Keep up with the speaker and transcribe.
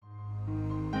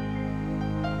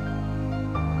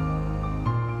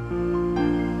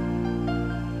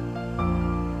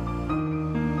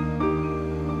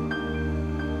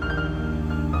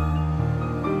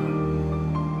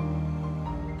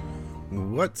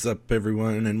What's up,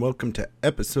 everyone, and welcome to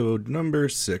episode number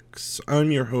 6.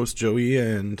 I'm your host, Joey,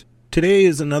 and today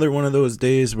is another one of those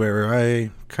days where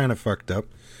I kind of fucked up.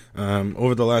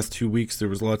 Over the last 2 weeks, there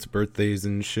was lots of birthdays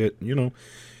and shit,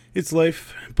 it's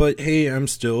life. But hey, I'm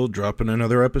still dropping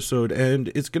another episode, and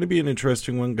it's going to be an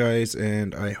interesting one, guys,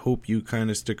 and I hope you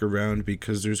kind of stick around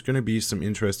because there's going to be some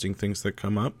interesting things that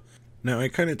come up. Now, I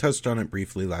kind of touched on it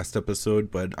briefly last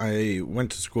episode, but I went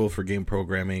to school for game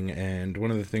programming, and one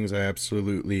of the things I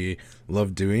absolutely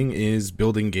love doing is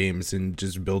building games and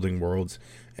just building worlds.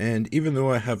 And even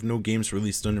though I have no games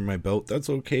released under my belt, that's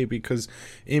okay, because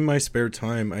in my spare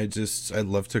time, I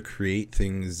love to create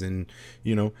things, and,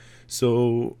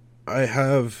 so I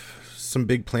have some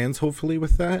big plans, hopefully,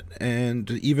 with that, and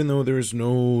even though there's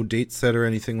no date set or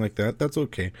anything like that, that's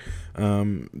okay.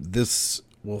 This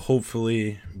will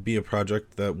hopefully be a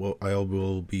project that I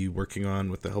will be working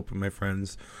on with the help of my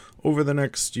friends over the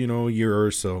next, year or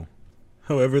so.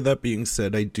 However, that being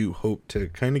said, I do hope to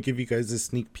kind of give you guys a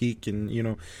sneak peek and,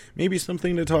 maybe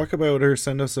something to talk about or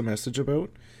send us a message about.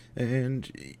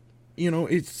 And,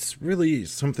 it's really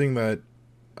something that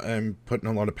I'm putting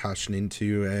a lot of passion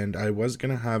into, and I was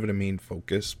going to have it a main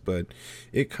focus, but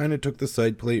it kind of took the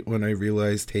side plate when I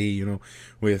realized, hey,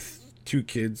 with 2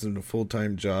 kids and a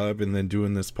full-time job and then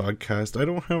doing this podcast, I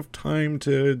don't have time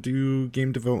to do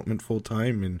game development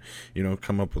full-time and,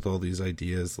 come up with all these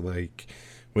ideas like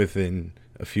within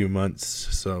a few months.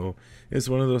 So it's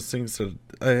one of those things that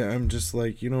I'm just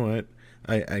like, you know what,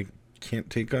 I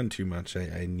can't take on too much.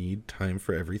 I need time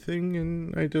for everything,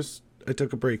 and I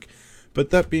took a break. But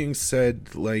that being said,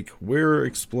 we're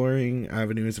exploring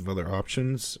avenues of other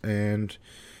options, and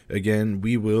again,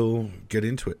 we will get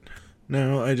into it.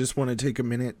 Now, I just want to take a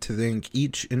minute to thank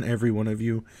each and every one of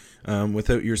you.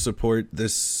 Without your support,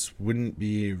 this wouldn't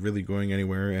be really going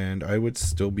anywhere, and I would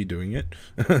still be doing it.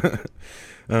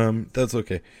 That's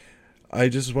okay. I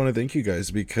just want to thank you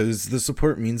guys because the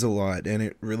support means a lot, and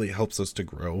it really helps us to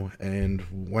grow. And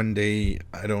one day,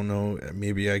 I don't know,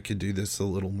 maybe I could do this a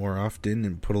little more often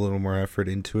and put a little more effort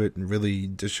into it and really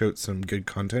dish out some good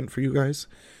content for you guys.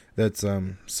 That's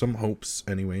some hopes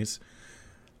anyways.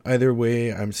 Either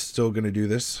way, I'm still going to do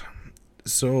this.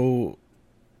 So,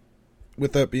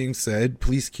 with that being said,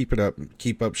 please keep it up.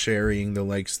 Keep up sharing, the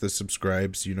likes, the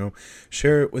subscribes,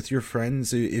 Share it with your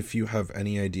friends. If you have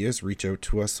any ideas, reach out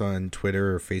to us on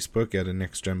Twitter or Facebook at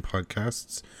NextGen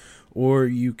Podcasts. Or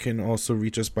you can also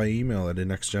reach us by email at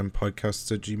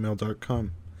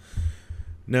nextgenpodcasts@gmail.com.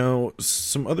 Now,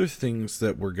 some other things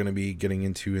that we're going to be getting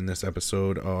into in this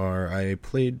episode are I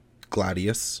played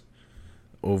Gladius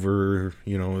over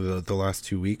the last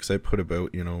 2 weeks. I put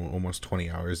about almost 20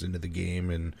 hours into the game,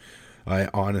 and I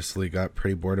honestly got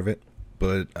pretty bored of it,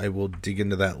 but I will dig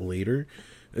into that later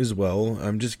as well.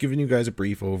 I'm just giving you guys a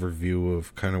brief overview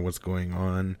of kind of what's going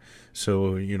on.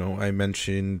 So I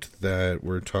mentioned that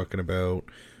we're talking about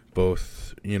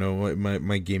both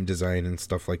my game design and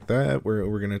stuff like that.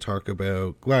 We're going to talk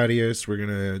about Gladius, we're going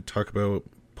to talk about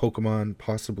Pokemon,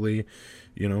 possibly.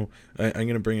 I'm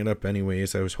going to bring it up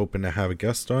anyways. I was hoping to have a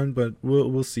guest on, but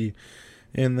we'll see.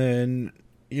 And then,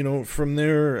 from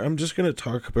there, I'm just going to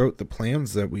talk about the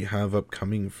plans that we have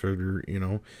upcoming for,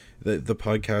 the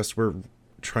podcast. We're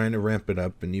trying to ramp it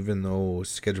up, and even though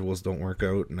schedules don't work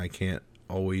out and I can't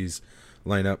always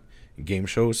line up game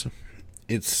shows,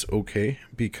 it's okay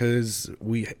because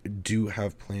we do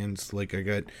have plans. I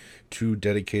got 2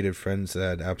 dedicated friends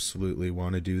that absolutely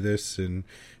want to do this, and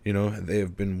they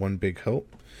have been one big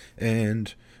help,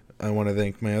 and I want to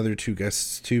thank my other 2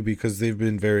 guests too because they've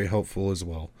been very helpful as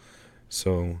well.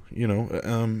 So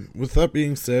with that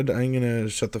being said, I'm gonna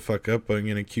shut the fuck up. I'm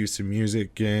gonna cue some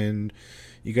music, and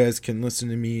you guys can listen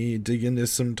to me dig into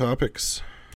some topics.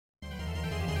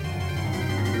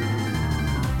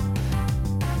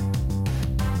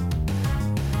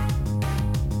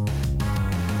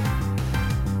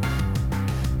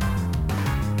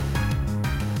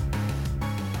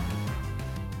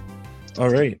 All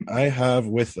right, I have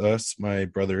with us my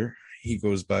brother. He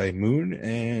goes by Moon,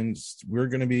 and we're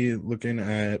going to be looking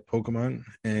at Pokemon,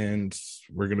 and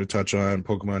we're going to touch on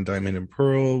Pokemon Diamond and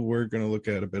Pearl. We're going to look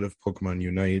at a bit of Pokemon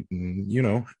Unite, and,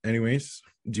 anyways,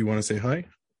 do you want to say hi?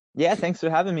 Yeah, thanks for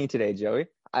having me today, Joey.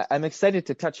 I'm excited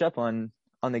to touch up on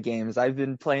the games. I've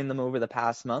been playing them over the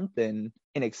past month and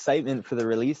in excitement for the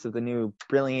release of the new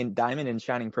Brilliant Diamond and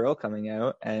Shining Pearl coming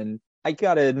out, and I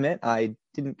gotta admit, I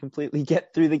didn't completely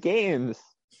get through the games.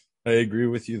 I agree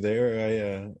with you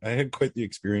there. I had quite the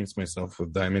experience myself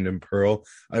with Diamond and Pearl.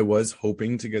 I was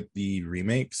hoping to get the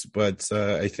remakes, but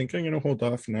I think I'm going to hold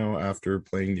off now after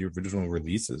playing the original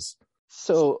releases.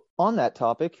 So, on that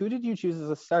topic, who did you choose as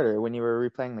a starter when you were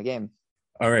replaying the game?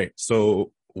 All right.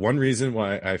 So one reason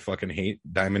why I fucking hate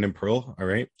Diamond and Pearl, all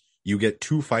right? You get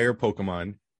 2 fire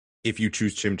Pokemon if you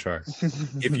choose Chimchar.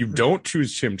 If you don't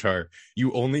choose Chimchar,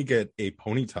 you only get a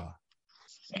Ponyta.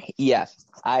 Yes,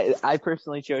 I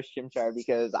personally chose Chimchar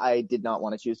because I did not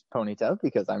want to choose Ponyta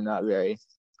because I'm not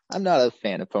a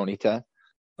fan of Ponyta.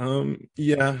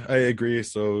 Yeah, I agree.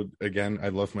 So again, I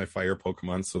love my fire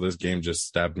Pokemon, so this game just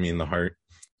stabbed me in the heart.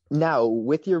 Now,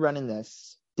 with your run in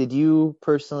this, did you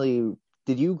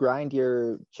grind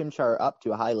your Chimchar up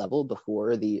to a high level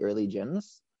before the early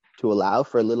gyms to allow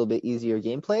for a little bit easier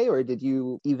gameplay, or did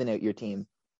you even out your team?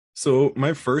 So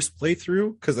my first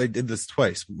playthrough, because I did this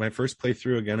twice. My first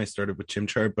playthrough, again, I started with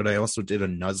Chimchar, but I also did a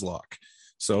Nuzlocke.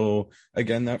 So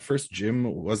again, that first gym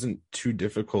wasn't too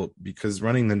difficult because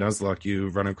running the Nuzlocke, you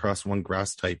run across one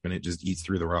grass type and it just eats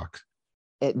through the rock.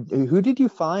 Who did you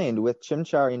find with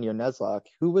Chimchar in your Nuzlocke?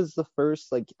 Who was the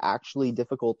first like actually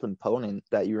difficult opponent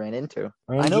that you ran into?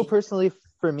 I know Just personally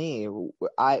for me,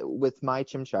 I with my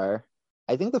Chimchar,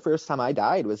 I think the first time I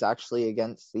died was actually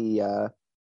against the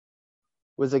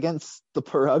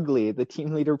Perugly, the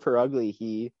team leader Perugly.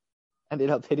 He ended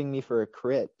up hitting me for a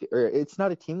crit. Or it's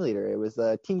not a team leader, it was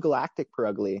a Team Galactic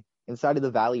Perugly inside of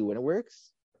the Valley Winterworks.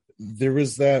 there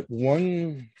was that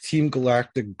one Team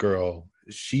Galactic girl.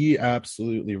 She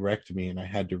absolutely wrecked me and I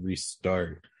had to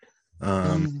restart.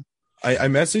 Um, I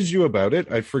messaged you about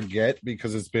it. I forget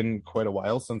because it's been quite a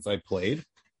while since I played,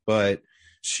 but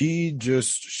she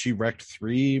wrecked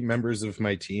 3 members of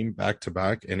my team back to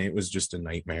back, and it was just a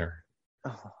nightmare.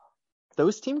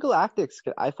 Those Team Galactics,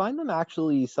 I find them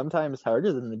actually sometimes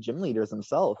harder than the gym leaders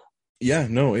themselves. Yeah,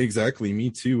 no, exactly.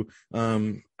 Me too.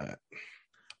 I'm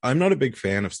not a big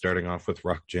fan of starting off with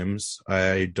rock gyms.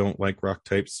 I don't like rock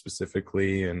types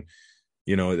specifically, and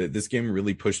this game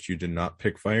really pushed you to not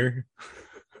pick fire.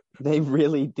 They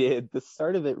really did. The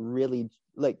start of it really,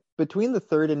 like between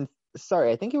the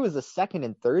I think it was the second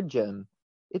and third gym,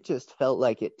 it just felt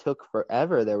like it took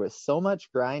forever. There was so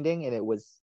much grinding and it was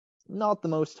not the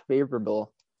most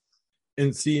favorable.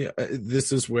 And see,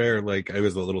 this is where like I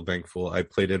was a little thankful I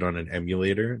played it on an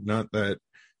emulator. Not that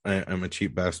I'm a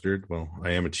cheap bastard. Well,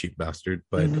 I am a cheap bastard,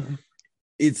 but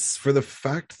it's for the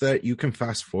fact that you can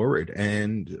fast forward,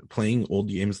 and playing old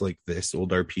games like this,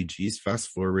 old RPGs, fast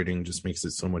forwarding just makes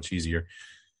it so much easier.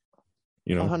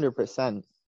 100%.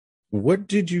 What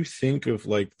did you think of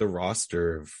like the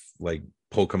roster of like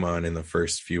Pokemon in the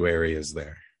first few areas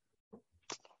there?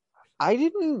 I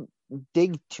didn't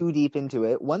dig too deep into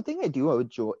it. One thing I do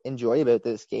enjoy about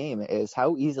this game is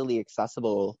how easily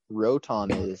accessible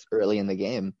Rotom is early in the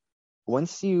game.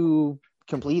 Once you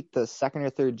complete the second or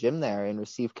third gym there and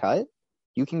receive cut,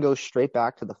 you can go straight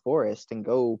back to the forest and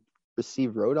go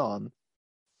receive Rotom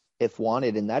if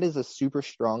wanted. And that is a super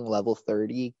strong level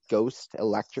 30 ghost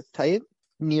electric type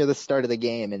near the start of the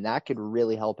game. And that could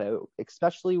really help out,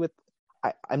 especially with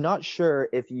I'm not sure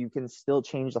if you can still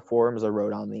change the forms of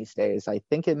Rotom these days. I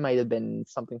think it might have been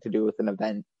something to do with an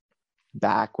event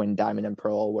back when Diamond and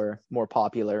Pearl were more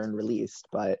popular and released.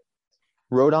 But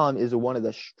Rotom is one of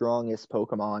the strongest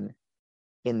Pokemon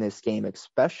in this game,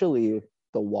 especially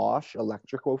the Wash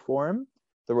electrical form,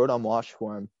 the Rotom Wash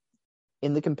form.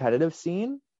 In the competitive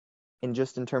scene, and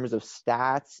just in terms of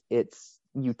stats, its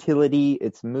utility,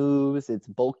 its moves, its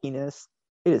bulkiness,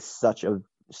 it is such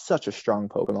a strong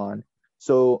Pokemon.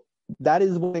 So that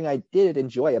is one thing I did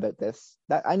enjoy about this.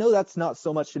 That I know that's not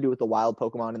so much to do with the wild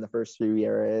Pokemon in the first few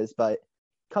areas, but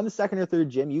come second or third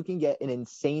gym, you can get an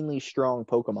insanely strong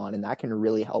Pokemon, and that can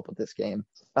really help with this game.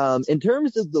 In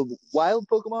terms of the wild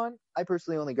Pokemon, I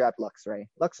personally only grabbed Luxray.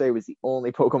 Luxray was the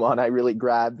only Pokemon I really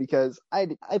grabbed because I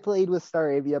played with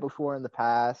Staravia before in the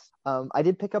past. I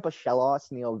did pick up a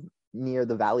Shellos near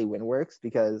the Valley Windworks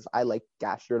because I like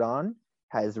Gastrodon.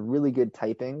 Has really good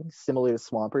typing, similar to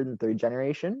Swampert in third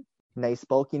generation. Nice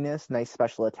bulkiness, nice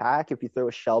special attack. If you throw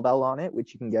a Shell Bell on it,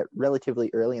 which you can get relatively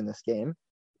early in this game,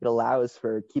 it allows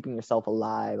for keeping yourself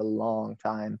alive a long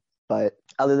time. But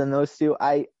other than those two,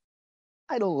 I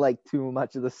don't like too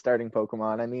much of the starting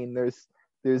Pokemon. I mean, there's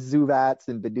Zubats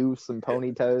and Bidoofs and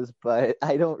Ponytas, but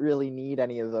I don't really need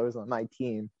any of those on my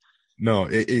team. No,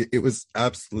 it was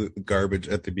absolute garbage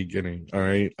at the beginning. All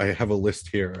right. I have a list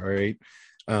here. All right.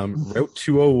 Route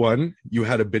 201, you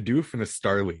had a Bidoof and a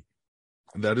Starly.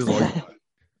 That is all you got.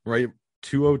 Right.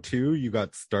 202, you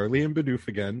got Starly and Bidoof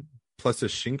again, plus a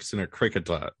Shinx and a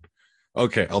Kricketot.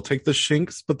 Okay, I'll take the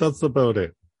Shinx, but that's about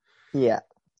it. Yeah.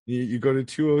 You go to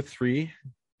 203,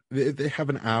 they have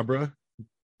an Abra,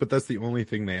 but that's the only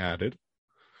thing they added.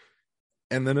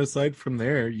 And then aside from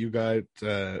there, you got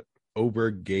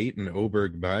Oberg Gate and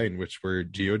Oberg Mine, which were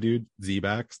Geodude,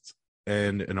 Z-Bax,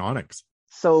 and an Onix.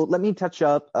 So let me touch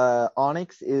up.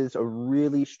 Onyx is a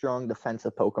really strong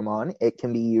defensive Pokemon. It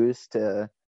can be used to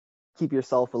keep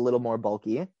yourself a little more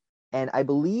bulky. And I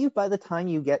believe by the time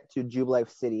you get to Jubilife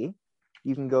City,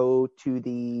 you can go to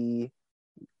the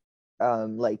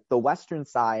like the western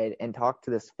side and talk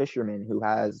to this fisherman who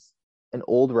has an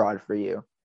old rod for you.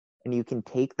 And you can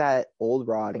take that old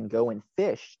rod and go and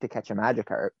fish to catch a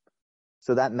Magikarp.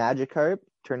 So that Magikarp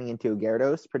turning into a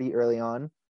Gyarados pretty early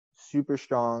on, super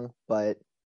strong, but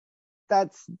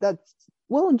that's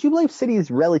well, Jubilife City is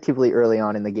relatively early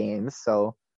on in the game.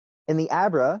 So in the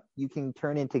Abra, you can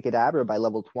turn into Kadabra by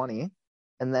level 20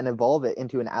 and then evolve it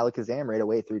into an Alakazam right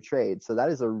away through trade. So that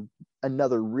is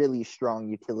another really strong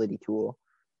utility tool.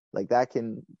 Like that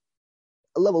can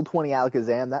a level 20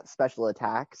 Alakazam, that special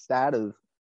attack stat of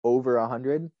over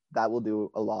 100, that will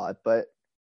do a lot. But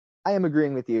I am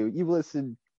agreeing with you. You've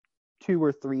listed 2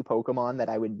 or 3 Pokemon that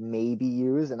I would maybe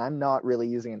use, and I'm not really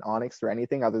using an Onyx for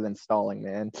anything other than stalling,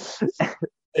 man.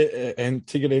 And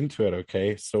to get into it,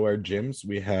 okay, so our gyms,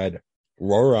 we had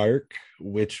Rorark,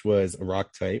 which was a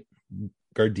rock type,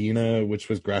 Gardena, which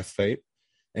was grass type,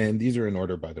 and these are in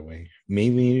order, by the way.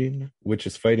 Maylene, which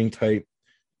is fighting type,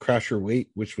 Crasher Wait,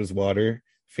 which was water,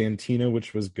 Fantina,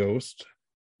 which was ghost,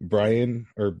 Byron,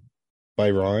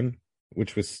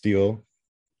 which was steel,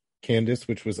 Candace,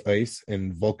 which was ice,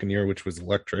 and Volcaneer, which was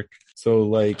electric. So,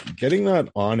 like, getting that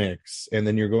Onyx, and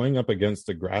then you're going up against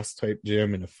a grass type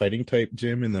gym and a fighting type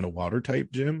gym and then a water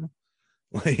type gym,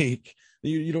 like,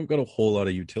 you don't got a whole lot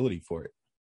of utility for it.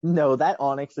 No, that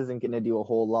Onyx isn't going to do a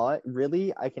whole lot.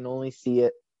 Really, I can only see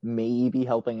it maybe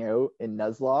helping out in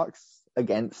Nuzlocke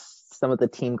against some of the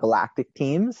Team Galactic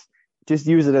teams. Just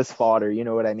use it as fodder, you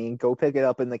know what I mean? Go pick it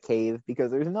up in the cave because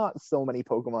there's not so many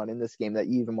Pokemon in this game that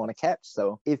you even want to catch.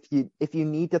 So if you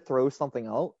need to throw something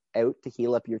out to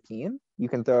heal up your team, you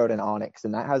can throw out an Onyx,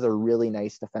 and that has a really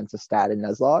nice defensive stat in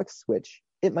Nuzlocke, which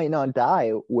it might not die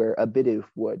where a Bidoof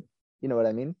would. You know what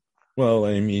I mean? Well,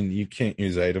 I mean, you can't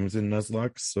use items in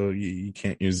Nuzlocke, so you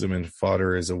can't use them in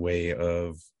fodder as a way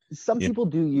of. Some people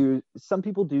do use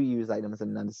items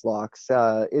in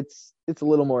Nuzlocke. It's a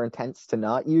little more intense to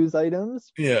not use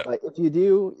items. Yeah. But if you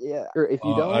do, yeah, or if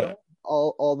you don't, I,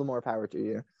 all the more power to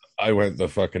you. I went the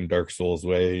fucking Dark Souls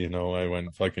way, I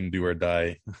went fucking do or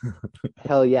die.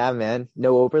 Hell yeah, man.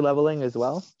 No over leveling as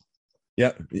well.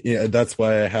 Yeah, that's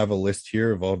why I have a list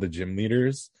here of all the gym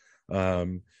leaders.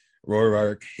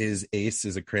 Rorark, his ace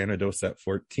is a Cranidos at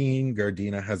 14.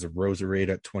 Gardena has a Roserade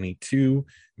at 22.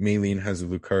 Maylene has a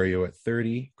Lucario at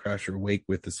 30. Crasher Wake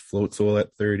with his Float Soul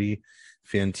at 30.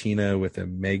 Fantina with a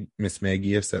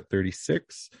Mismagius at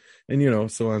 36.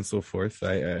 And, so on and so forth.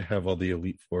 I have all the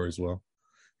Elite Four as well.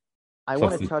 I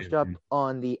want to touch up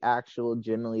on the actual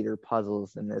gym leader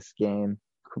puzzles in this game.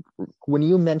 When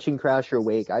you mentioned Crasher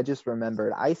Wake, I just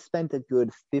remembered I spent a good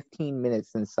 15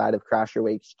 minutes inside of Crasher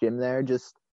Wake's gym there,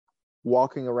 just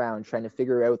walking around trying to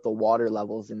figure out the water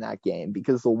levels in that game,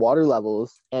 because the water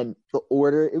levels and the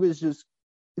order,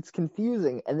 it's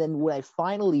confusing. And then when I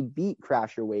finally beat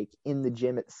Crasher Wake in the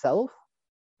gym itself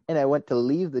and I went to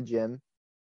leave the gym,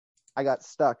 I got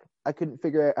stuck. I couldn't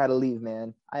figure out how to leave,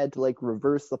 man. I had to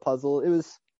reverse the puzzle.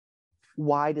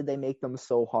 Why did they make them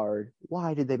so hard?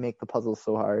 Why did they make the puzzles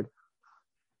so hard?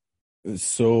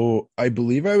 So I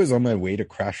believe I was on my way to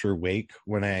Crasher Wake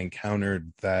when I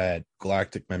encountered that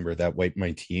Galactic member that wiped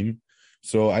my team.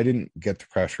 So I didn't get to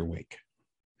Crasher Wake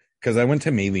because I went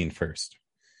to Maylene first.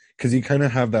 Because you kind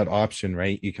of have that option,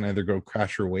 right? You can either go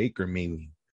Crasher Wake or Maylene.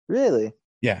 Really?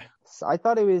 Yeah. So I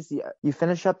thought it was, you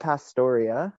finish up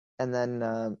Pastoria and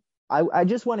then I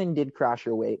just went and did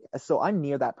Crasher Wake. So I'm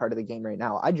near that part of the game right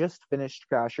now. I just finished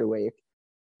Crasher Wake.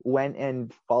 Went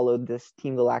and followed this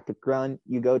Team Galactic run.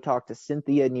 You go talk to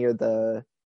Cynthia near the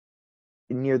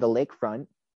lakefront,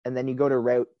 and then you go to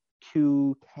Route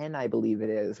 210, I believe it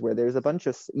is, where there's a bunch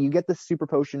of, you get the super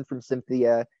potion from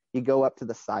Cynthia. You go up to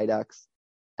the Psyducks,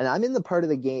 and I'm in that part of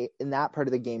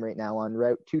the game right now on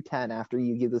Route 210 after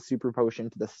you give the super potion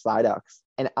to the Psyducks.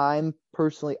 And I'm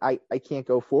personally, I can't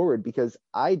go forward because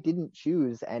I didn't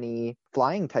choose any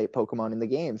flying type Pokemon in the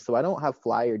game. So I don't have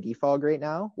Fly or Defog right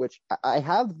now, which I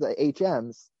have the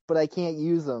HMs, but I can't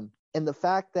use them. And the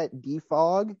fact that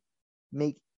Defog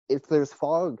if there's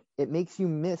fog, it makes you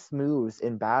miss moves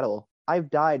in battle.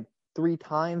 I've died 3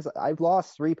 times. I've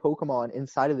lost 3 Pokemon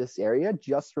inside of this area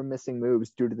just from missing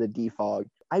moves due to the defog.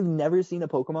 I've never seen a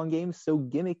Pokemon game so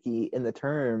gimmicky in the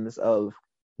terms of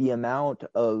the amount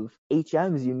of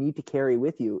HMs you need to carry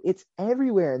with you. It's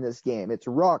everywhere in this game. It's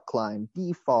Rock Climb,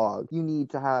 Defog. You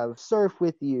need to have Surf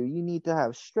with you. You need to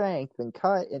have Strength and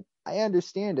Cut. And I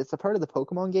understand it's a part of the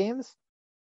Pokemon games,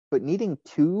 but needing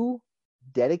 2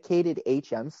 dedicated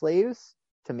HM slaves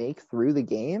to make through the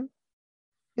game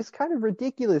is kind of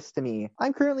ridiculous to me.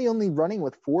 I'm currently only running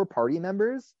with 4 party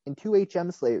members and 2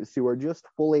 HM slaves who are just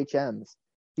full HMs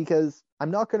because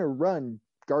I'm not going to run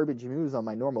garbage moves on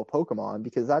my normal Pokemon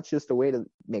because that's just a way to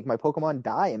make my Pokemon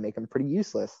die and make them pretty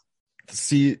useless.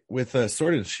 See, with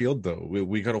Sword and Shield, though,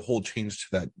 we got a whole change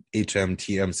to that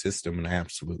HM-TM system, and I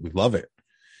absolutely love it.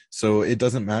 So it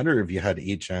doesn't matter if you had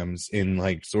HMs in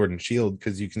like Sword and Shield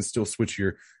because you can still switch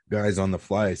your guys on the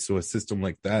fly. So a system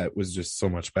like that was just so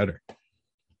much better.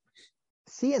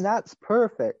 See, and that's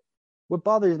perfect. What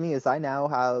bothers me is I now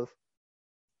have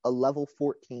a level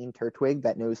 14 Turtwig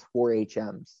that knows 4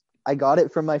 HMs. I got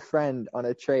it from my friend on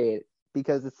a trade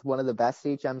because it's one of the best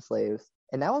HM slaves.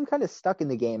 And now I'm kind of stuck in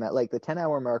the game at like the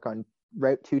 10-hour mark on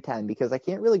Route 210 because I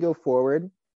can't really go forward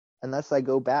unless I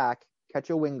go back, catch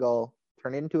a Wingull,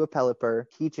 turn it into a Pelipper,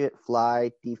 teach it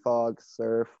Fly, Defog,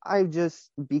 Surf.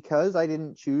 Because I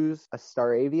didn't choose a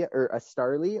Staravia or a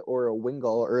Starly or a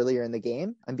Wingull earlier in the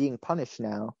game, I'm being punished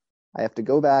now. I have to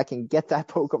go back and get that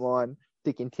Pokemon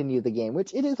to continue the game,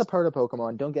 which it is a part of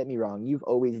Pokemon. Don't get me wrong. You've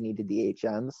always needed the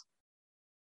HMs.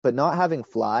 But not having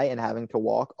Fly and having to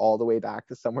walk all the way back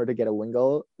to somewhere to get a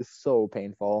Wingull is so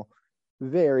painful.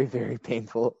 Very, very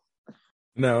painful.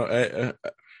 No,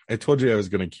 I told you I was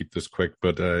going to keep this quick,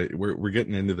 but we're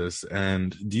getting into this.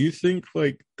 And do you think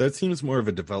like that seems more of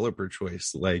a developer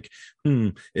choice? Like,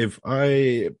 if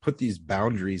I put these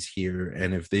boundaries here,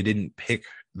 and if they didn't pick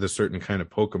the certain kind of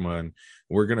Pokemon,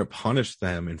 we're going to punish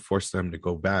them and force them to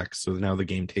go back. So now the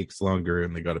game takes longer,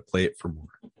 and they got to play it for more.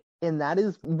 And that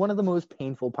is one of the most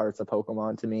painful parts of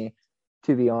Pokemon to me,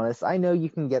 to be honest. I know you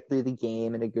can get through the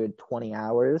game in a good 20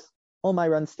 hours. All my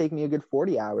runs take me a good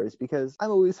 40 hours because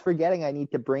I'm always forgetting I need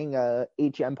to bring a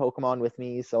HM Pokemon with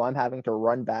me, so I'm having to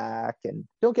run back. And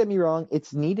don't get me wrong,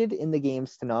 it's needed in the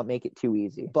games to not make it too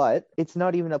easy, but it's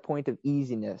not even a point of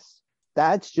easiness.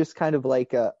 That's just kind of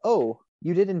like, oh,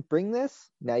 you didn't bring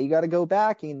this? Now you got to go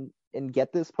back and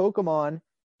get this Pokemon,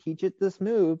 teach it this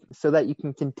move so that you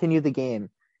can continue the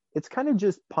game. It's kind of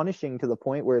just punishing to the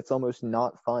point where it's almost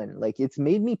not fun. Like, it's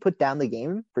made me put down the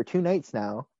game for 2 nights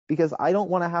now because I don't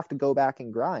want to have to go back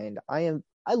and grind. I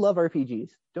love RPGs.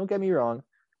 Don't get me wrong.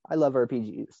 I love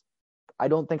RPGs. I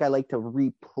don't think I like to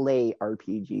replay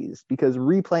RPGs because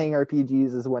replaying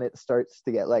RPGs is when it starts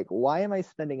to get like, why am I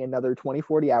spending another 20,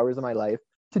 40 hours of my life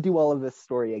to do all of this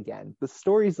story again? The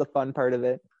story's the fun part of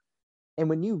it. And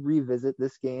when you revisit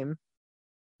this game,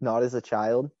 not as a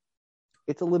child,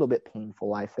 it's a little bit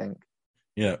painful, I think.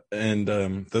 Yeah, and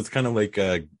that's kind of like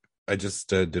I just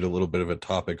did a little bit of a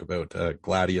topic about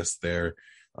Gladius there.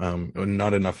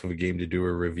 Not enough of a game to do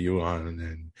a review on,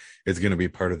 and it's going to be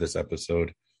part of this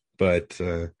episode. But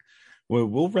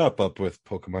we'll wrap up with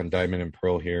Pokemon Diamond and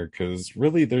Pearl here because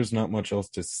really there's not much else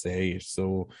to say.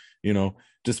 So,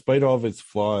 despite all of its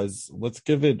flaws, let's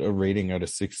give it a rating out of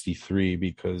 63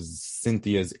 because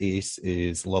Cynthia's ace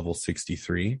is level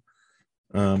 63.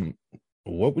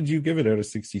 What would you give it out of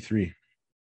 63?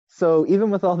 So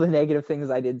even with all the negative things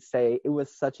I did say, it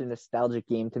was such a nostalgic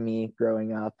game to me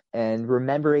growing up. And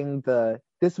remembering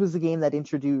this was the game that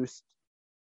introduced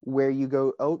where you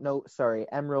go,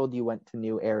 Emerald, you went to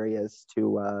new areas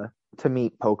to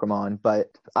meet Pokemon.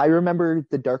 But I remember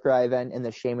the Darkrai event and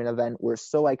the Shaman event were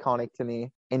so iconic to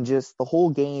me. And just the whole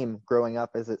game growing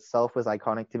up as itself was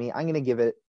iconic to me. I'm going to give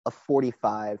it a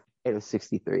 45 out of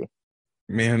 63.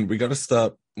 Man, we gotta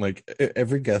stop. Like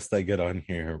every guest I get on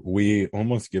here, we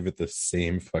almost give it the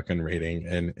same fucking rating,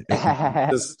 and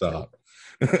just stop.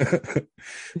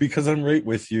 Because I'm right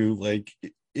with you. Like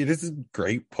it is a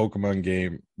great Pokemon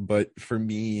game, but for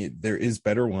me, there is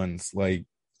better ones. Like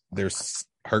there's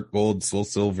Heart Gold, Soul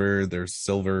Silver, there's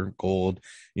Silver Gold.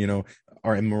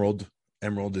 Our Emerald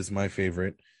is my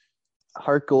favorite.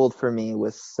 Heart Gold for me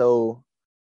was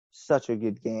such a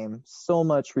good game. So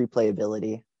much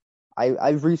replayability.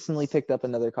 I've recently picked up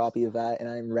another copy of that, and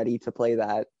I'm ready to play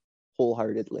that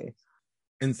wholeheartedly.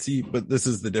 And see, but this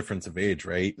is the difference of age,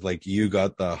 right? Like you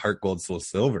got the Heart Gold, Soul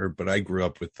Silver, but I grew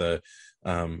up with the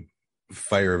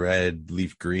Fire Red,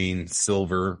 Leaf Green,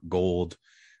 Silver, Gold.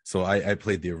 So I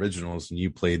played the originals, and you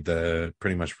played the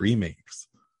pretty much remakes.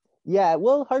 Yeah,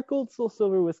 well, Heart Gold, Soul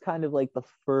Silver was kind of like the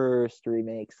first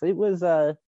remakes. It was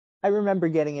I remember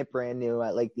getting it brand new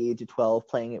at like the age of 12,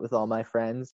 playing it with all my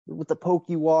friends with the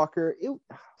Pokewalker.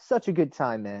 Such a good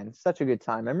time, man. Such a good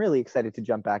time. I'm really excited to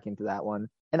jump back into that one.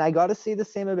 And I got to say the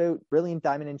same about Brilliant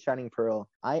Diamond and Shining Pearl.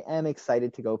 I am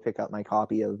excited to go pick up my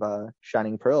copy of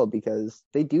Shining Pearl because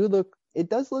it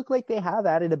does look like they have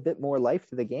added a bit more life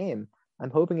to the game. I'm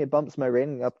hoping it bumps my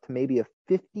rating up to maybe a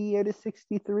 50 out of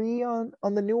 63 on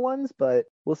the new ones, but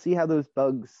we'll see how those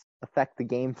bugs affect the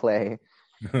gameplay.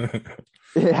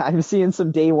 Yeah, I'm seeing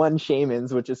some day one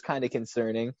shamans, which is kind of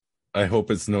concerning. I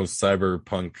hope it's no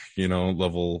cyberpunk,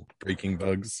 level breaking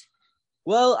bugs.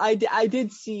 Well, I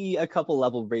did see a couple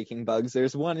level breaking bugs.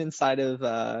 There's one inside of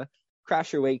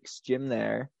Crasher Wake's gym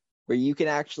there where you can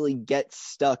actually get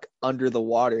stuck under the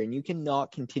water and you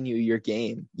cannot continue your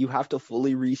game. You have to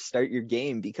fully restart your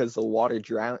game because the water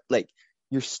drown like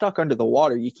you're stuck under the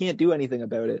water. You can't do anything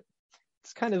about it.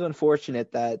 It's kind of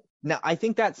unfortunate that now I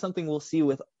think that's something we'll see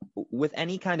with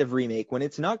any kind of remake. When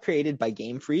it's not created by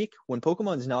Game Freak, when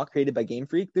Pokemon's not created by Game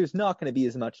Freak, there's not going to be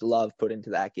as much love put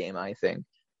into that game, I think.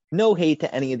 No hate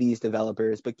to any of these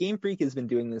developers, but Game Freak has been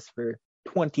doing this for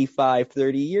 25,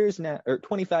 30 years now, or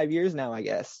 25 years now, I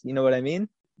guess. You know what I mean?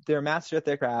 They're a master at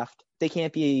their craft. They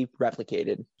can't be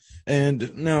replicated.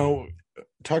 And now,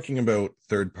 talking about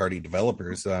third-party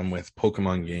developers with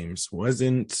Pokemon games,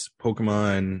 wasn't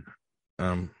Pokemon,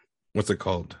 what's it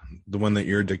called? The one that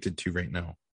you're addicted to right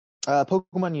now?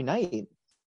 Pokemon Unite.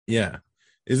 Yeah.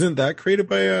 Isn't that created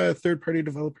by a third-party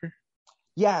developer?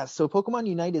 Yeah, so Pokemon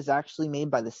Unite is actually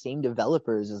made by the same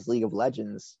developers as League of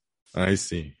Legends. I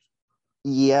see.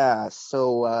 Yeah,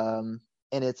 so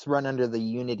and it's run under the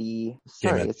Unity.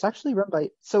 Sorry, it's actually run by.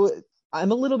 So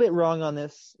I'm a little bit wrong on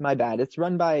this. My bad. It's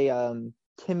run by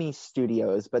Timmy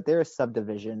Studios, but they're a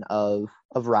subdivision of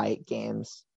Riot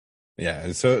Games.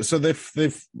 Yeah, so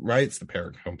they've Riot's the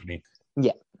parent company.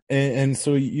 Yeah, and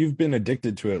so you've been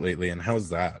addicted to it lately, and how's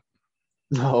that?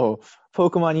 No,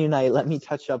 Pokemon Unite, let me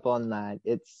touch up on that.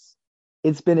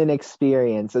 It's been an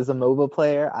experience. As a MOBA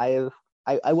player,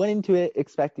 I went into it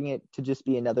expecting it to just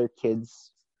be another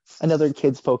kids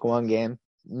Pokemon game.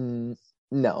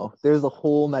 No, there's a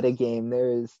whole meta game.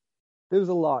 There's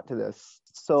a lot to this.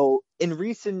 So in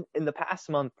the past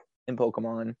month in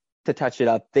Pokemon, to touch it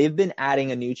up, they've been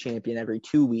adding a new champion every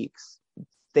 2 weeks.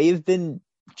 They've been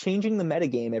changing the meta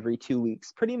game every 2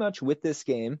 weeks. Pretty much with this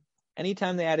game,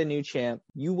 anytime they add a new champ,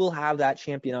 you will have that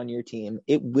champion on your team.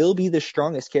 It will be the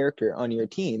strongest character on your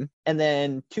team. And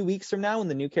then 2 weeks from now, when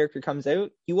the new character comes out,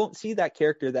 you won't see that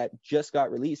character that just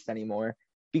got released anymore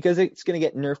because it's going to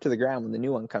get nerfed to the ground when the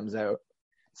new one comes out.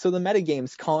 So the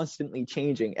metagame's constantly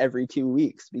changing every 2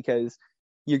 weeks because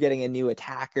you're getting a new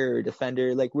attacker or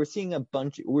defender. Like we're seeing an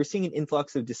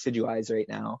influx of Decidueyes right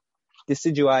now.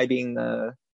 Decidueye being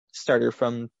the starter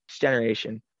from this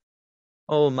generation.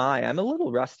 Oh my, I'm a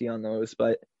little rusty on those,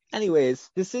 but anyways,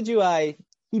 Decidueye,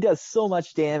 he does so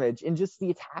much damage, and just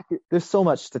the attacker. There's so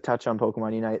much to touch on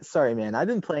Pokemon Unite. Sorry, man, I've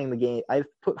been playing the game. I have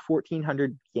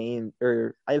 1,400 games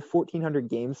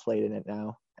played in it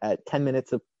now at 10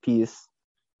 minutes a piece.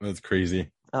 That's crazy.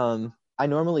 I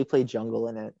normally play jungle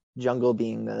in it. Jungle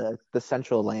being the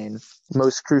central lane,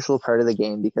 most crucial part of the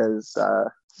game because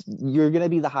you're going to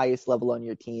be the highest level on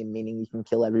your team, meaning you can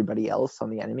kill everybody else on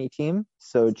the enemy team.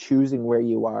 So choosing where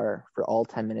you are for all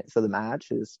 10 minutes of the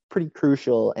match is pretty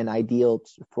crucial and ideal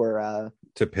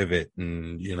to pivot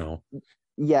and,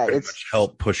 yeah, it's much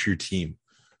help push your team.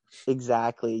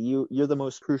 Exactly. You're the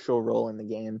most crucial role in the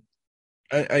game.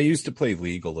 I used to play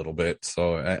League a little bit,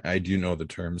 so I do know the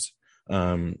terms.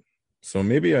 So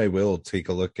maybe I will take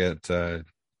a look at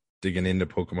digging into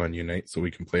Pokemon Unite so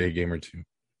we can play a game or two.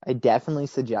 I definitely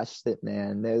suggest it,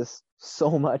 man. There's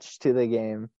so much to the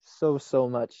game. So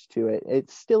much to it.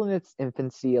 It's still in its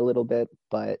infancy a little bit,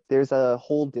 but there's a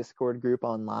whole Discord group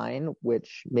online,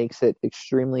 which makes it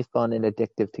extremely fun and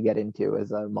addictive to get into as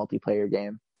a multiplayer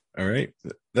game. All right.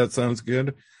 That sounds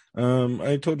good.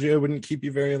 I told you I wouldn't keep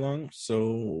you very long,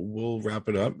 so we'll wrap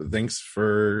it up. Thanks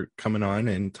for coming on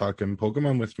and talking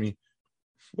Pokemon with me.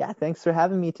 Yeah, thanks for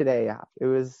having me today. It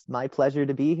was my pleasure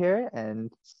to be here, and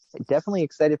definitely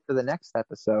excited for the next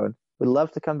episode. Would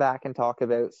love to come back and talk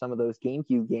about some of those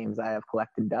GameCube games I have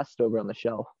collected dust over on the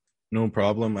shelf. No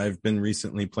problem. I've been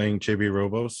recently playing Chibi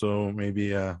Robo, so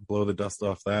maybe blow the dust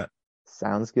off that.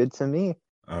 Sounds good to me.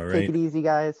 All right. Take it easy,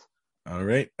 guys. All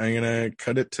right. I'm going to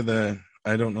cut it to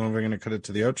I don't know if I'm going to cut it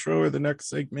to the outro or the next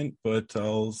segment, but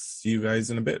I'll see you guys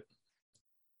in a bit.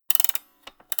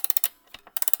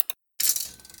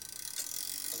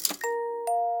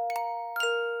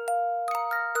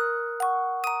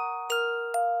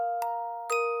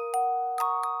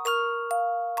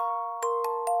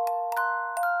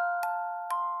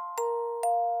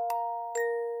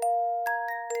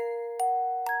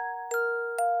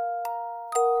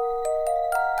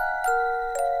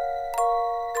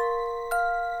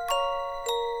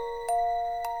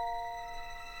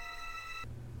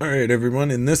 All right,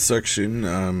 everyone. In this section,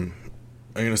 I'm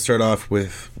going to start off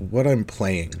with what I'm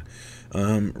playing.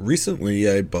 Recently,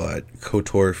 I bought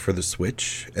KOTOR for the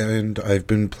Switch, and I've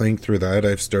been playing through that.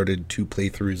 I've started 2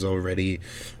 playthroughs already.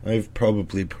 I've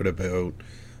probably put about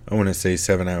I want to say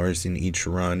 7 hours in each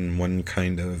run, one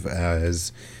kind of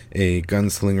as a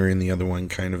gunslinger and the other one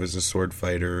kind of as a sword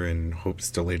fighter, and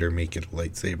hopes to later make it a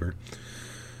lightsaber.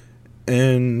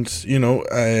 And,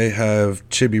 I have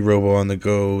Chibi Robo on the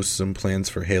go, some plans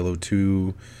for Halo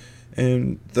 2,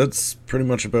 and that's pretty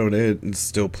much about it. And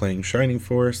still playing Shining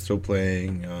Force, still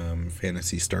playing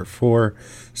Phantasy Star 4,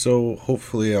 so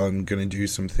hopefully I'm going to do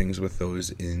some things with those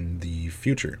in the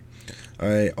future.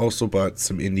 I also bought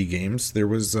some indie games. There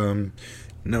was,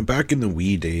 now back in the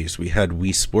Wii days, we had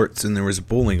Wii Sports and there was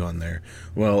bowling on there.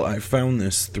 Well, I found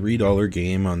this $3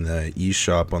 game on the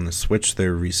eShop on the Switch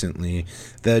there recently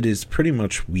that is pretty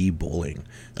much Wii bowling.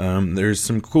 There's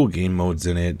some cool game modes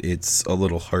in it. It's a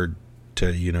little hard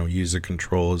to, use a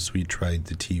control as we tried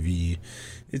the TV.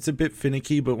 It's a bit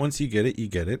finicky, but once you get it, you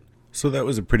get it. So that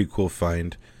was a pretty cool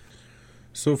find.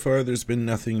 So far, there's been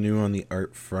nothing new on the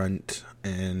art front,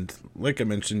 and like I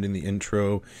mentioned in the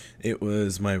intro, it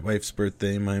was my wife's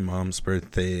birthday, my mom's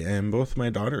birthday, and both my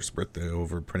daughter's birthday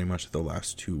over pretty much the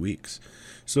last 2 weeks.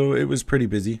 So it was pretty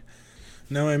busy.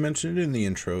 Now, I mentioned in the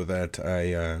intro that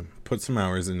I put some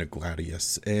hours into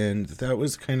Gladius, and that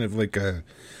was kind of like a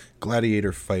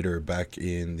gladiator fighter back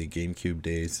in the GameCube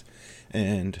days,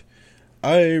 and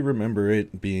I remember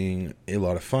it being a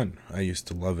lot of fun. I used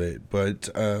to love it, but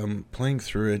playing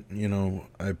through it,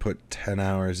 I put 10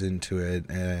 hours into it,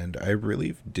 and I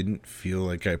really didn't feel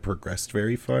like I progressed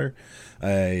very far.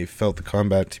 I felt the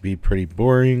combat to be pretty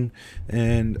boring,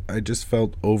 and I just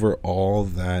felt overall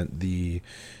that the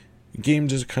game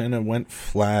just kind of went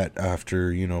flat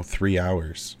after, 3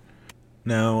 hours.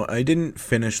 Now, I didn't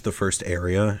finish the first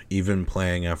area, even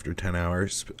playing after 10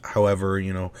 hours. However,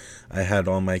 I had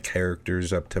all my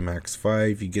characters up to max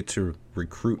 5. You get to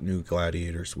recruit new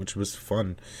gladiators, which was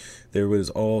fun. There was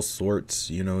all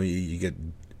sorts, you get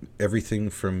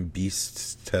everything from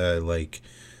beasts to, like,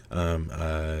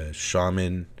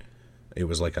 shaman. It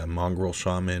was like a mongrel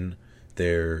shaman.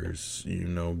 There's,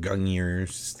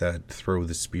 Gungnir's that throw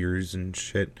the spears and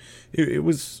shit.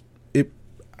 It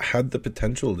had the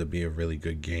potential to be a really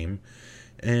good game,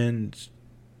 and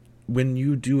when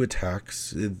you do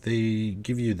attacks, they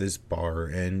give you this bar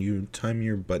and you time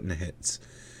your button hits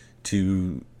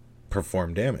to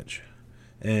perform damage,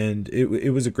 and it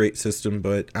was a great system.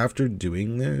 But after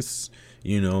doing this,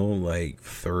 like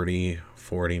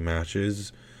 30-40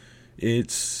 matches,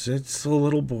 it's a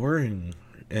little boring.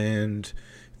 And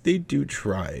they do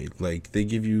try, like, they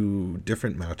give you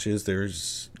different matches.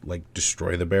 There's, like,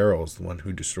 destroy the barrels. The one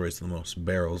who destroys the most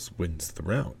barrels wins the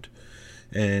round.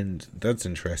 And that's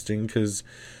interesting, because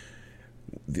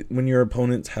when your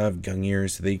opponents have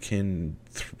Gungnir's, they can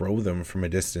throw them from a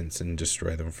distance and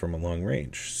destroy them from a long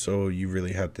range. So you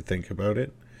really have to think about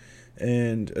it.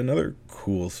 And another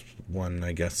cool one,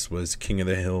 I guess, was King of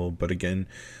the Hill. But again,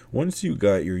 once you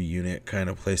got your unit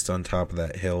kind of placed on top of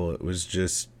that hill, it was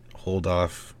just hold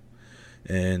off,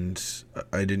 and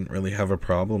I didn't really have a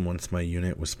problem once my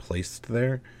unit was placed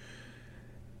there.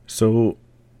 So,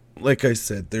 like I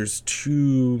said, there's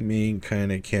two main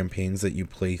kind of campaigns that you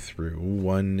play through.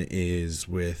 One is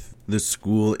with the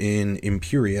school in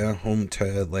Imperia, home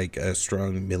to like a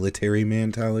strong military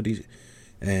mentality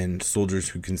and soldiers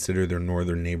who consider their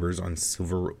northern neighbors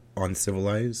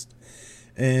uncivilized.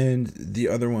 And the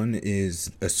other one is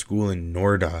a school in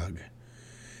Nordog,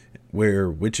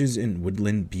 where witches and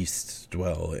woodland beasts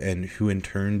dwell, and who in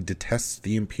turn detest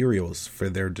the Imperials for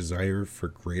their desire for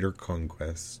greater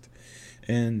conquest.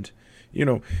 And,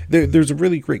 there's a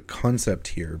really great concept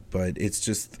here, but it's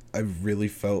just, I really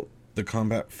felt the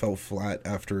combat fell flat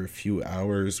after a few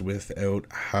hours without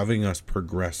having us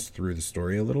progress through the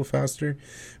story a little faster,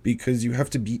 because you have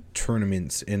to beat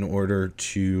tournaments in order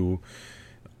to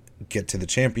get to the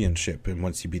championship, and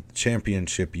once you beat the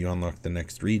championship, you unlock the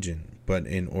next region. But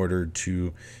in order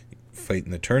to fight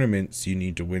in the tournaments, you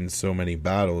need to win so many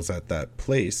battles at that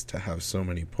place to have so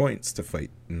many points to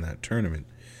fight in that tournament.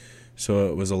 So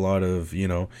it was a lot of, you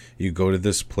go to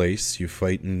this place, you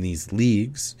fight in these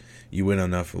leagues, you win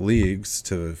enough leagues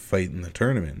to fight in the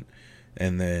tournament,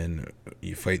 and then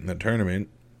you fight in the tournament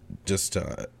just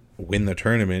to win the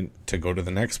tournament to go to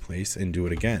the next place and do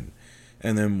it again.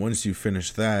 And then once you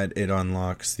finish that, it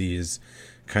unlocks these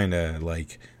kind of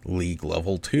like League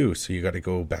Level 2. So you got to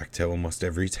go back to almost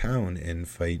every town and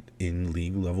fight in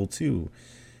League Level 2.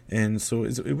 And so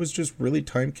it was just really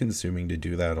time consuming to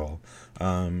do that all.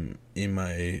 In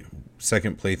my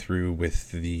second playthrough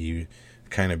with the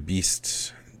kind of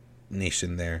Beast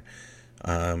Nation there,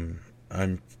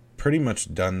 I'm pretty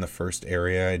much done the first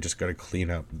area. I just got to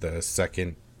clean up the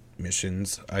second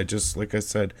missions. Like I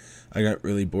said, I got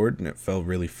really bored and it fell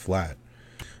really flat.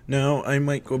 Now, I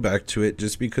might go back to it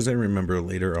just because I remember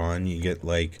later on you get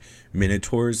like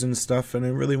minotaurs and stuff, and I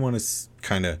really want to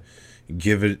kind of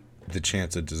give it the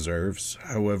chance it deserves.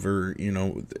 However,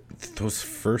 those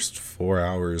first 4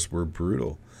 hours were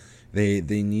brutal. They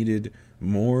needed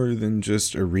more than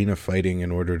just arena fighting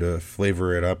in order to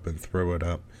flavor it up and throw it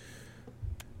up.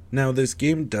 Now, this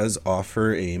game does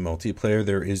offer a multiplayer.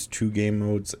 There is 2 game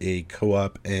modes, a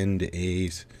co-op and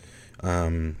a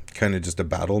kind of just a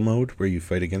battle mode where you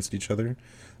fight against each other.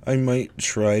 I might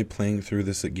try playing through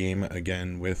this game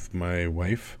again with my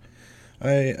wife.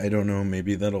 I don't know,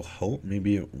 maybe that'll help,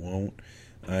 maybe it won't.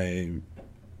 I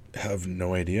have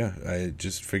no idea. I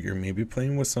just figure maybe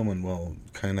playing with someone will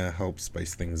kind of help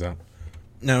spice things up.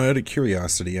 Now, out of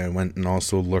curiosity, I went and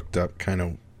also looked up kind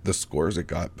of the scores it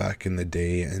got back in the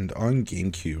day, and on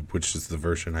GameCube, which is the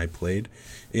version I played,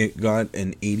 it got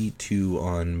an 82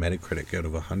 on Metacritic out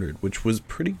of 100, which was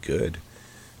pretty good.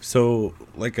 So,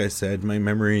 like I said, my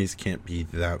memories can't be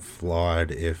that flawed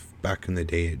if back in the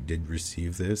day it did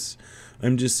receive this.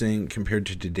 I'm just saying, compared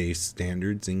to today's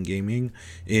standards in gaming,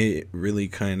 it really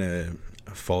kind of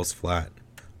falls flat.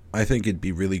 I think it'd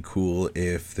be really cool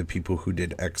if the people who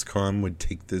did XCOM would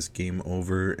take this game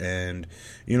over and,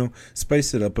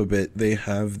 spice it up a bit. They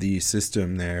have the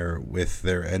system there with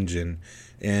their engine,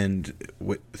 and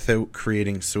without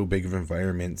creating so big of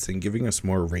environments and giving us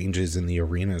more ranges in the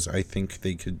arenas, I think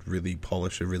they could really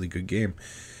polish a really good game.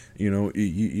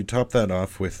 You top that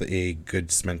off with a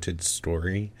good cemented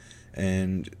story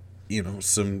and,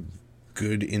 some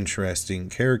good interesting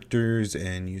characters,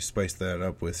 and you spice that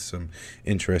up with some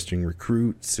interesting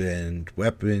recruits and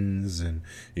weapons and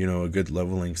a good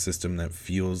leveling system that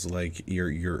feels like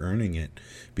you're earning it.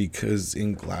 Because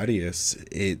in Gladius,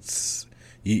 it's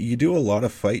you do a lot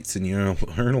of fights and you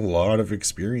earn a lot of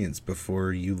experience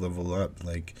before you level up.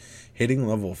 Like hitting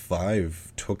level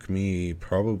 5 took me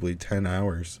probably 10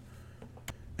 hours.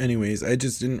 Anyways, I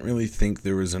just didn't really think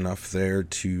there was enough there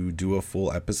to do a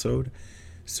full episode.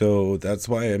 So that's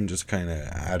why I'm just kind of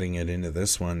adding it into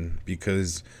this one,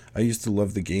 because I used to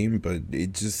love the game, but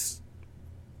it just,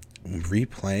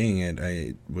 replaying it,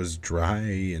 I was dry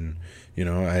and,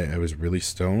 I was really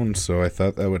stoned, so I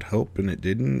thought that would help, and it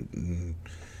didn't. And,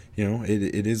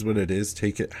 it is what it is.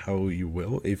 Take it how you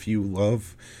will. If you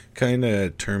love kind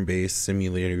of turn-based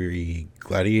simulatory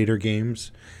gladiator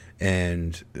games,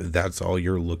 and that's all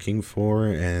you're looking for,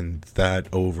 and that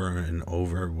over and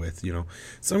over with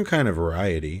some kind of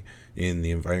variety in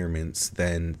the environments,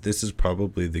 then this is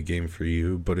probably the game for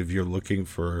you. But if you're looking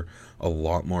for a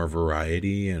lot more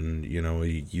variety and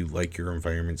you like your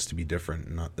environments to be different,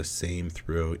 not the same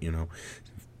throughout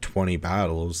 20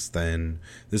 battles, then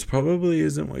this probably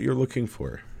isn't what you're looking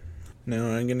for.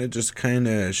 Now I'm gonna just kind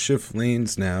of shift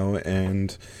lanes now,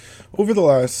 and over the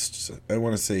last, I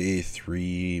want to say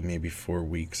 3, maybe 4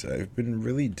 weeks, I've been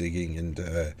really digging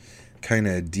into kind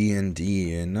of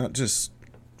D&D, and not just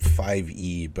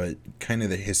 5e, but kind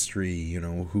of the history,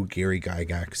 who Gary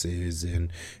Gygax is,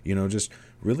 and, just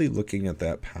really looking at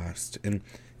that past. And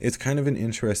it's kind of an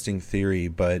interesting theory,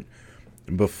 but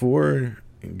before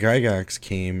Gygax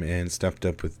came and stepped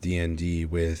up with D&D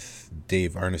with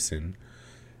Dave Arneson,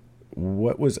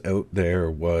 what was out there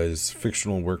was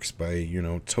fictional works by,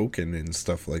 Tolkien and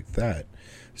stuff like that.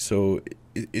 So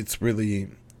it's really,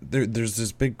 there's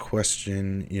this big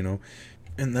question,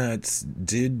 and that's,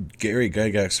 did Gary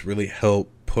Gygax really help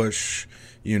push,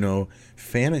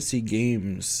 fantasy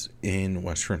games in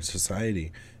Western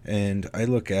society? And I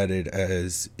look at it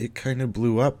as it kind of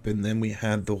blew up, and then we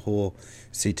had the whole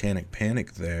Satanic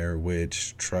Panic there,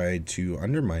 which tried to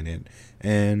undermine it,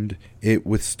 and it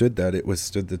withstood that. It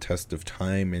withstood the test of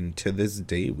time, and to this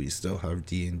day we still have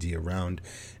D&D around,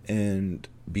 and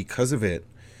because of it,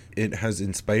 it has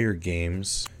inspired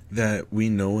games that we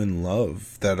know and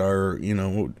love that are,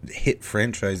 hit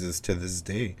franchises to this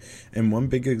day. And one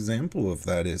big example of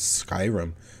that is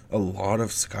Skyrim. A lot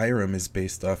of Skyrim is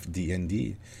based off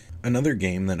D&D. Another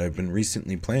game that I've been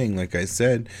recently playing, like I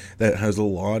said, that has a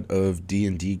lot of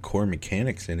D&D core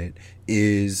mechanics in it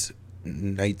is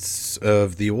Knights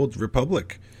of the Old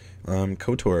Republic,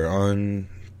 KOTOR on,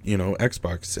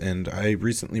 Xbox. And I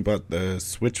recently bought the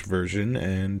Switch version,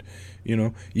 and,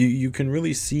 you can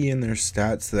really see in their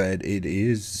stats that it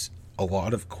is a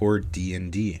lot of core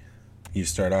D&D. You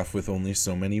start off with only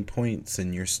so many points,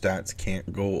 and your stats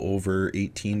can't go over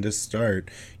 18 to start.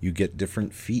 You get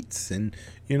different feats, and,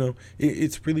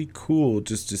 it's really cool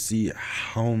just to see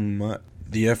how much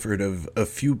the effort of a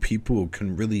few people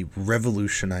can really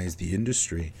revolutionize the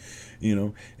industry,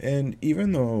 And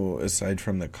even though, aside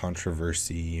from the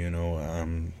controversy,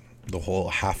 the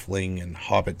whole halfling and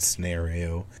hobbit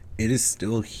scenario, it is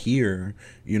still here,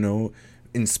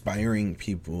 inspiring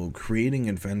people, creating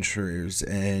adventures,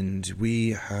 and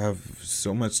we have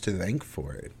so much to thank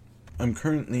for it. I'm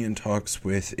currently in talks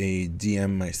with a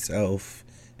DM myself,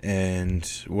 and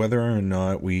whether or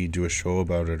not we do a show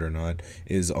about it or not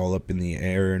is all up in the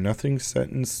air. Nothing's set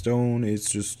in stone, it's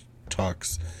just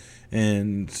talks.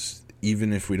 And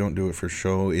even if we don't do it for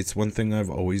show, it's one thing I've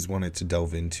always wanted to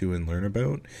delve into and learn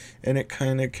about, and it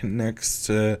kind of connects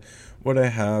to what I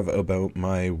have about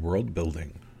my world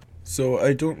building. So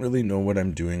I don't really know what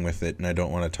I'm doing with it, and I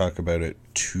don't want to talk about it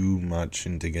too much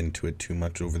and dig into it too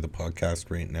much over the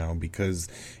podcast right now, because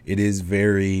it is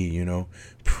very,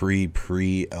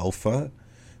 pre-alpha.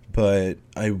 But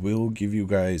I will give you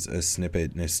guys a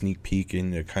snippet and a sneak peek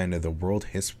into kind of the world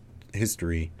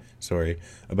history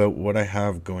about what I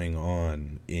have going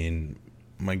on in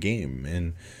my game,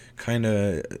 and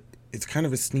it's kind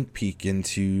of a sneak peek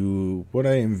into what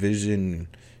I envision,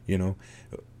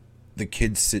 the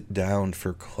kids sit down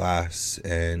for class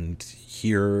and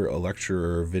hear a lecture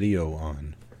or a video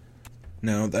on.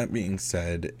 Now, that being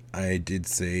said, I did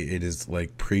say it is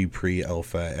like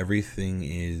pre-alpha. Everything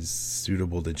is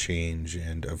suitable to change,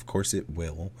 and of course it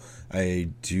will. I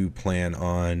do plan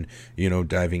on,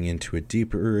 diving into it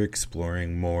deeper,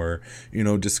 exploring more,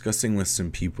 discussing with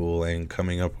some people and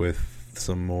coming up with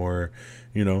some more,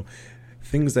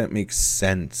 things that make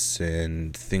sense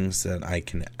and things that I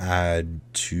can add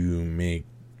to make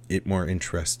it more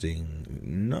interesting.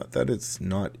 Not that it's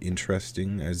not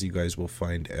interesting, as you guys will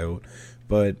find out,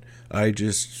 but I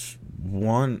just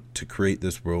want to create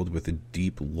this world with a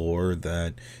deep lore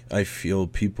that I feel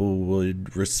people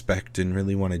would respect and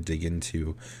really want to dig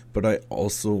into. But I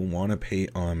also want to pay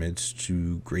homage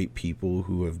to great people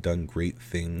who have done great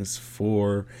things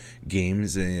for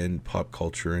games and pop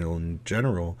culture in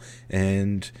general,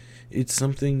 and it's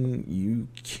something you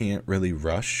can't really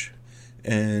rush.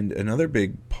 And another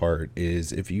big part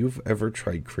is, if you've ever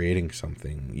tried creating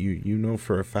something, you know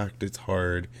for a fact it's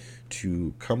hard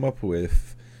to come up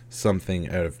with something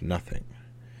out of nothing.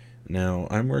 Now,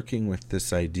 I'm working with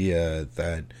this idea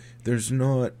that there's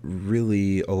not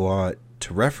really a lot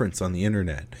to reference on the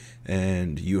internet,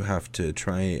 and you have to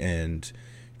try and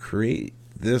create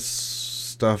this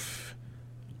stuff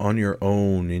on your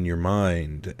own, in your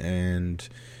mind, and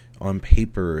on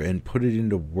paper, and put it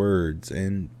into words.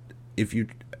 And if you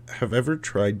have ever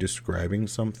tried describing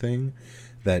something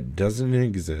that doesn't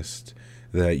exist,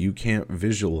 that you can't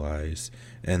visualize,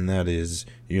 and that is,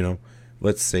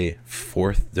 let's say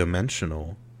fourth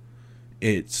dimensional,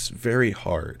 it's very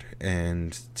hard.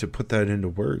 And to put that into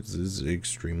words is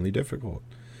extremely difficult.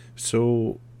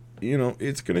 So,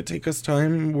 it's going to take us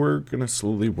time. We're going to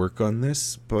slowly work on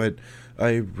this, but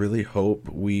I really hope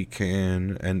we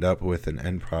can end up with an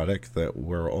end product that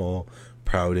we're all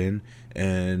proud in,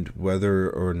 and whether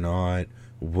or not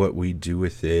what we do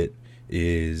with it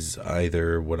is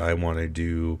either what I want to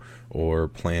do or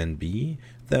plan B,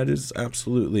 that is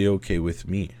absolutely okay with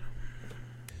me.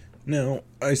 Now,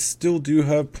 I still do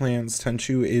have plans.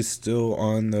 Tenchu is still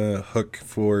on the hook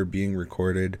for being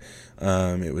recorded.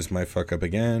 It was my fuck up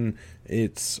again.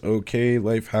 It's okay.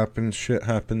 Life happens. Shit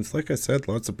happens. Like I said,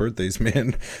 lots of birthdays,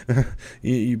 man.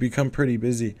 you become pretty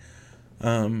busy.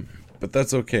 But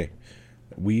that's okay.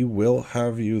 We will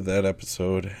have you that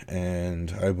episode,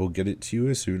 and I will get it to you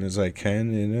as soon as I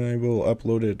can, and I will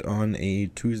upload it on a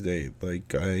Tuesday,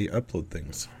 like I upload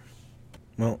things.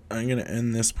 Well, I'm going to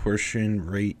end this portion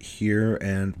right here,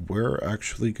 and we're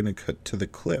actually going to cut to the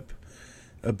clip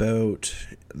about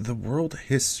the world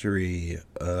history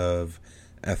of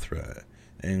Ethra.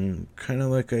 And kind of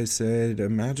like I said,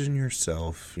 imagine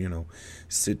yourself,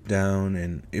 sit down,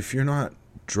 and if you're not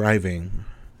driving,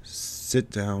 sit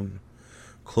down,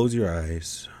 close your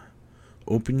eyes,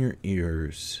 open your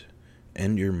ears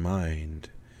and your mind,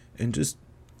 and just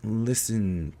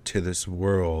listen to this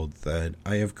world that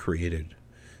I have created.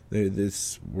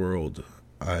 This world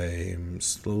I am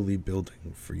slowly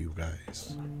building for you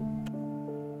guys.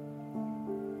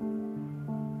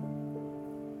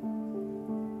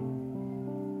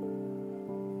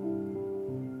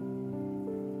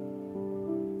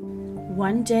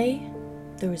 One day,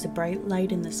 there was a bright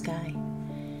light in the sky.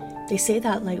 They say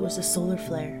that light was a solar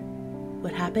flare.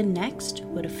 What happened next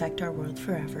would affect our world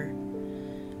forever.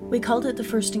 We called it the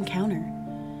first encounter.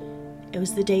 It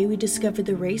was the day we discovered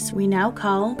the race we now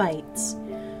call Bytes.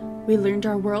 We learned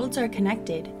our worlds are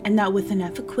connected, and that with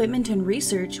enough equipment and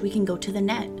research we can go to the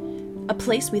net. A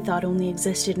place we thought only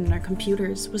existed in our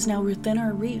computers was now within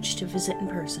our reach to visit in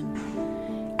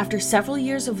person. After several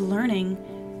years of learning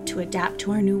to adapt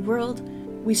to our new world,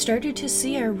 we started to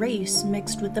see our race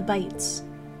mixed with the Bites.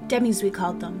 Demis, we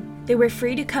called them. They were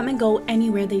free to come and go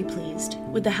anywhere they pleased.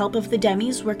 With the help of the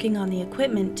Demis working on the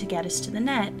equipment to get us to the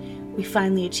net, we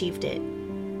finally achieved it.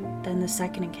 Then the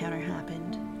second encounter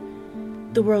happened.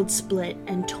 The world split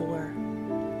and tore,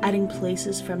 adding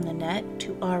places from the net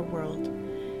to our world,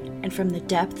 and from the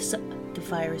depths the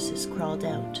viruses crawled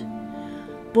out.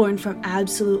 Born from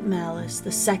absolute malice,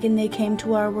 the second they came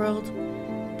to our world,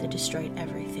 they destroyed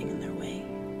everything in their way.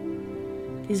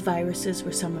 These viruses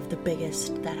were some of the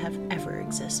biggest that have ever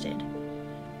existed.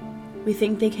 We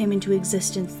think they came into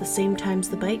existence the same times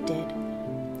the Bite did.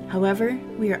 However,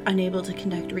 we are unable to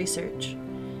conduct research.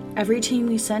 Every team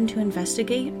we send to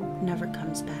investigate never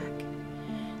comes back.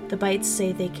 The Bites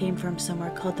say they came from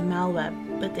somewhere called the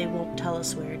Malweb, but they won't tell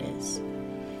us where it is.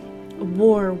 A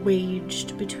war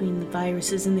waged between the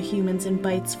viruses and the humans and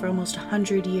Bites for almost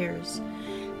 100 years,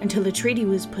 until a treaty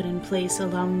was put in place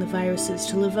allowing the viruses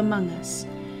to live among us,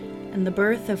 and the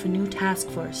birth of a new task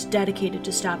force dedicated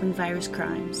to stopping virus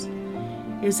crimes.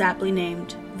 It was aptly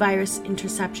named Virus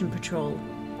Interception Patrol,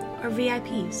 or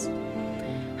VIPs.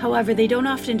 However, they don't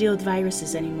often deal with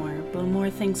viruses anymore, but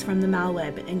more things from the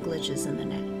Malweb and glitches in the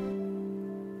net.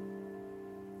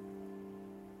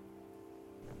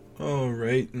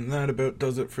 Alright, and that about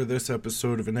does it for this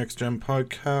episode of Next Gen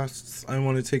Podcasts. I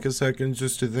want to take a second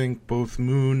just to thank both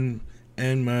Moon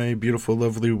and my beautiful,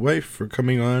 lovely wife for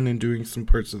coming on and doing some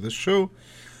parts of the show.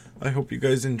 I hope you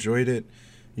guys enjoyed it.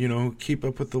 You know, keep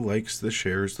up with the likes, the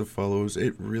shares, the follows.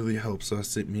 It really helps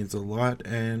us. It means a lot,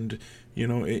 and, you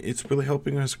know, it's really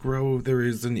helping us grow. There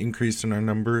is an increase in our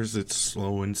numbers. It's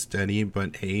slow and steady,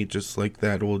 but hey, just like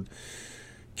that old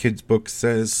kid's book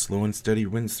says, slow and steady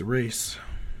wins the race.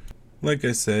 Like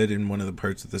I said in one of the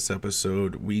parts of this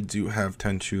episode, we do have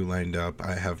Tenchu lined up.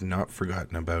 I have not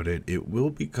forgotten about it. It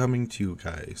will be coming to you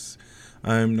guys.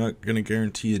 I'm not going to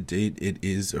guarantee a date. It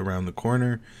is around the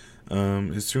corner.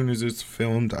 As soon as it's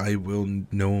filmed, I will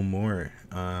know more.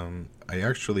 I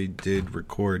actually did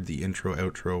record the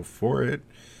intro-outro for it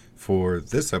for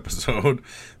this episode,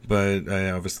 but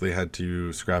I obviously had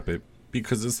to scrap it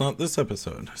because it's not this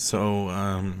episode. So,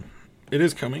 it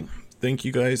is coming. Thank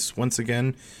you guys once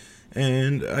again.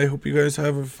 And I hope you guys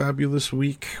have a fabulous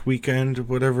weekend,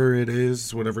 whatever it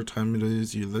is, whatever time it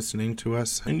is you're listening to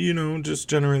us. And, you know, just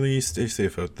generally stay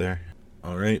safe out there.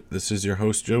 Alright, this is your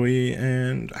host, Joey,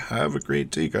 and have a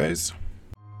great day, guys.